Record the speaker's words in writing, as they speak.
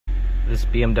This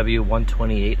BMW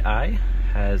 128i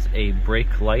has a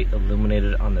brake light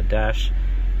illuminated on the dash,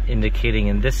 indicating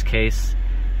in this case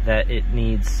that it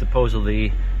needs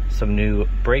supposedly some new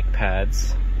brake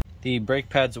pads. The brake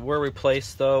pads were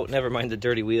replaced though, never mind the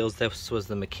dirty wheels, this was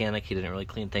the mechanic, he didn't really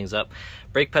clean things up.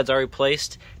 Brake pads are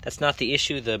replaced, that's not the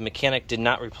issue, the mechanic did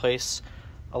not replace,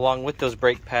 along with those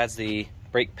brake pads, the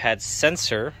brake pad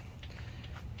sensor,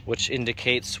 which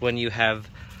indicates when you have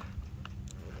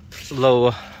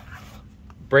low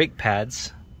brake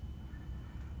pads.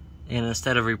 And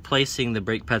instead of replacing the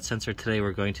brake pad sensor today,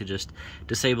 we're going to just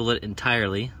disable it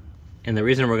entirely. And the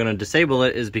reason we're going to disable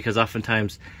it is because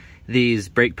oftentimes these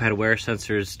brake pad wear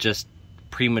sensors just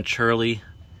prematurely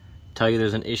tell you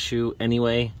there's an issue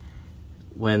anyway.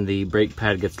 When the brake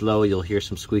pad gets low, you'll hear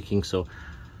some squeaking, so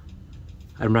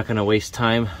I'm not going to waste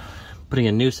time putting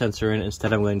a new sensor in.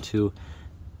 Instead, I'm going to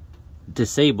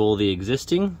disable the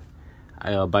existing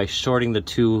by shorting the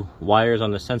two wires on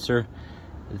the sensor.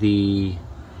 The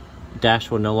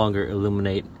dash will no longer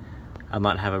illuminate. I'll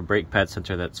not have a brake pad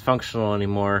sensor that's functional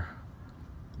anymore,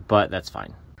 but that's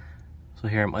fine. So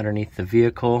here I'm underneath the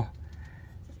vehicle.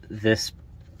 This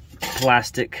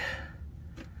plastic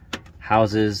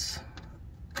houses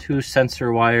two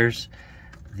sensor wires.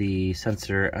 The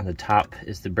sensor on the top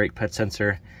is the brake pad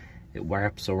sensor. It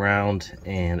wraps around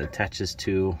and attaches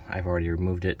to, I've already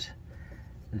removed it,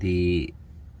 the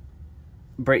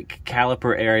brake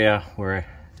caliper area where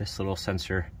this little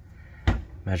sensor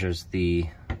measures the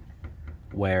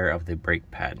wear of the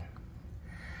brake pad.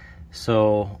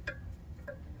 So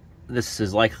this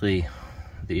is likely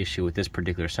the issue with this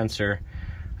particular sensor.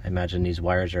 I imagine these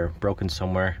wires are broken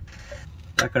somewhere.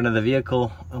 Back under the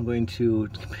vehicle, I'm going to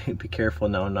be careful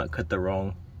now and not cut the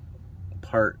wrong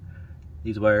part.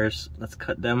 These wires, let's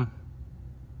cut them.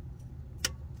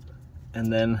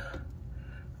 And then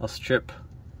I'll strip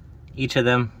each of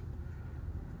them,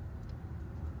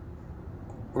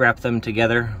 wrap them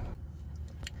together.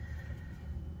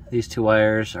 These two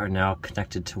wires are now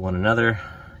connected to one another.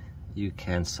 You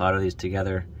can solder these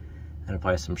together and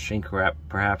apply some shrink wrap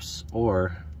perhaps,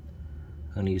 or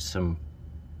I'm going to use some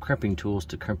crimping tools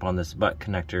to crimp on this butt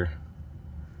connector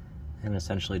and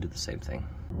essentially do the same thing.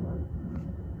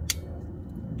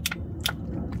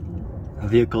 The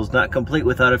vehicle's not complete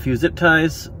without a few zip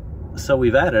ties, so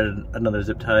we've added another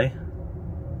zip tie.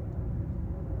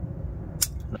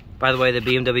 By the way, the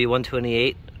BMW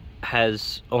 128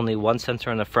 has only one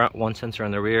sensor on the front, one sensor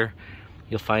on the rear.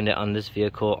 You'll find it on this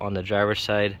vehicle on the driver's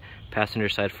side. Passenger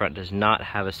side front does not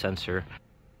have a sensor.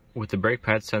 With the brake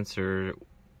pad sensor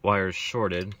wires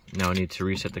shorted, now I need to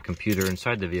reset the computer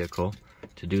inside the vehicle.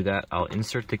 To do that, I'll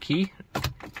insert the key.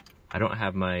 I don't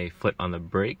have my foot on the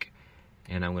brake,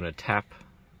 and I'm going to tap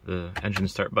the engine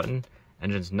start button.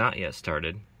 Engine's not yet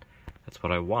started. That's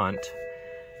what I want.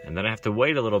 And then I have to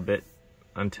wait a little bit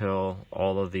until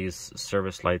all of these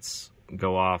service lights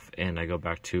go off and I go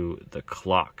back to the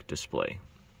clock display.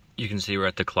 You can see we're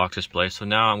at the clock display. So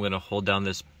now I'm going to hold down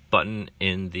this button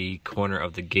in the corner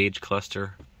of the gauge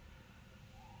cluster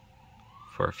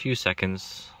for a few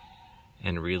seconds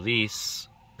and release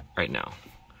right now.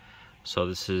 So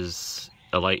this is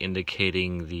a light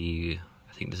indicating the,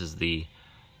 I think this is the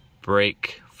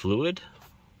brake fluid.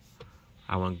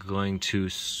 I'm going to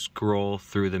scroll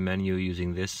through the menu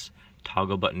using this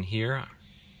toggle button here.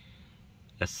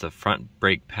 That's the front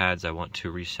brake pads. I want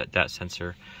to reset that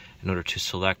sensor. In order to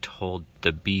select, hold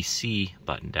the BC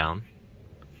button down.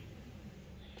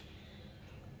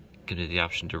 Give it the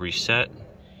option to reset.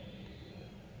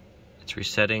 It's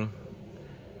resetting.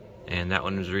 And that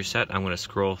one is reset. I'm going to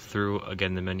scroll through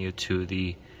again the menu to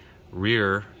the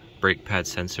rear brake pad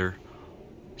sensor.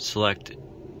 Select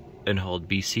and hold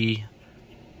BC.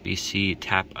 BC,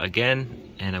 tap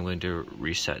again, and I'm going to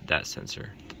reset that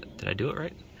sensor. Did I do it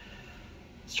right?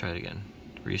 Let's try it again.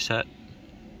 Reset,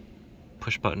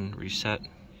 push button, reset.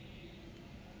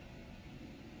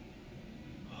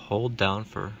 Hold down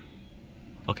for,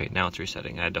 okay, now it's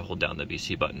resetting. I had to hold down the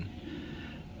BC button.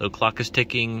 The clock is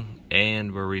ticking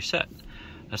and we're reset.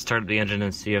 Let's start the engine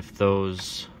and see if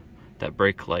that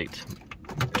brake light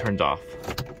turns off.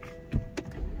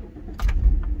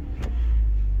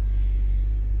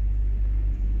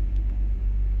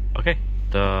 Okay,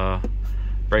 the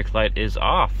brake light is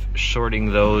off.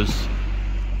 Shorting those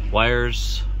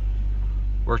wires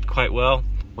worked quite well.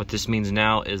 What this means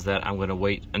now is that I'm going to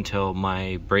wait until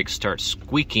my brakes start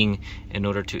squeaking in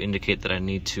order to indicate that I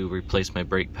need to replace my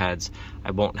brake pads.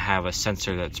 I won't have a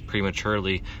sensor that's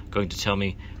prematurely going to tell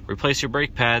me replace your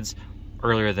brake pads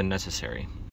earlier than necessary.